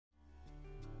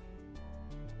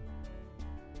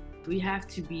we have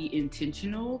to be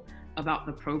intentional about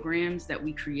the programs that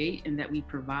we create and that we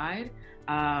provide.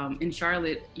 In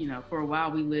Charlotte, for a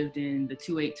while we lived in the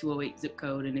 28208 zip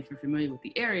code. And if you're familiar with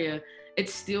the area,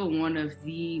 it's still one of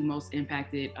the most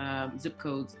impacted zip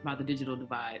codes by the digital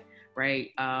divide,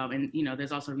 right? And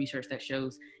there's also research that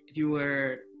shows if you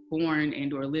were born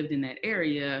and or lived in that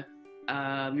area,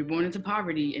 you're born into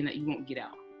poverty and that you won't get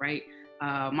out, right?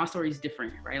 My story is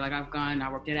different, right? Like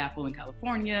I worked at Apple in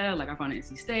California, like I've gone to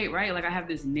NC State, right? Like I have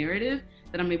this narrative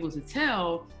that I'm able to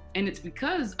tell, and it's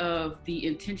because of the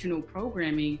intentional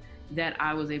programming that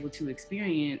I was able to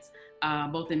experience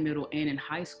both in middle and in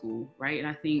high school, right? And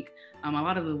I think a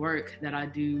lot of the work that I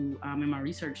do in my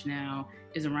research now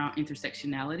is around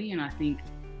intersectionality, and I think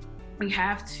we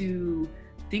have to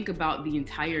think about the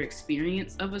entire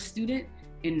experience of a student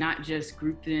and not just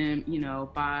group them,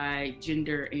 by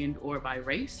gender and or by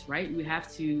race, right? We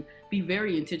have to be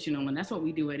very intentional, and that's what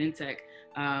we do at InTech.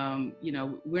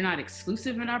 We're not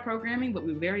exclusive in our programming, but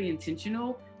we're very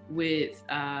intentional with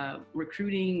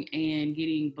recruiting and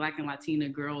getting Black and Latina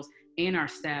girls and our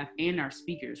staff and our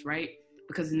speakers, right?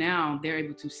 Because now they're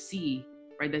able to see,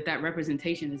 right, that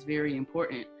representation is very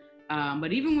important.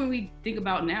 But even when we think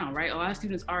about now, right, a lot of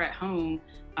students are at home.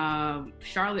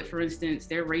 Charlotte, for instance,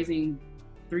 they're raising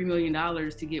 $3 million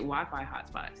to get Wi-Fi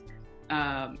hotspots.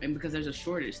 And because there's a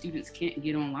shortage, students can't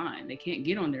get online. They can't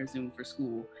get on their Zoom for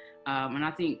school. And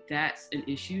I think that's an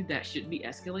issue that should be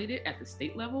escalated at the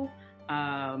state level.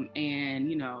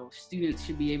 And students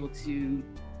should be able to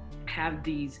have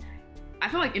these. I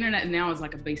feel like internet now is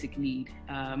like a basic need,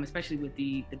 especially with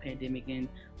the pandemic. And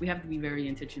we have to be very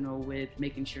intentional with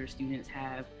making sure students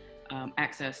have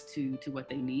access to what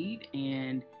they need,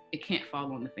 and it can't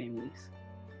fall on the families.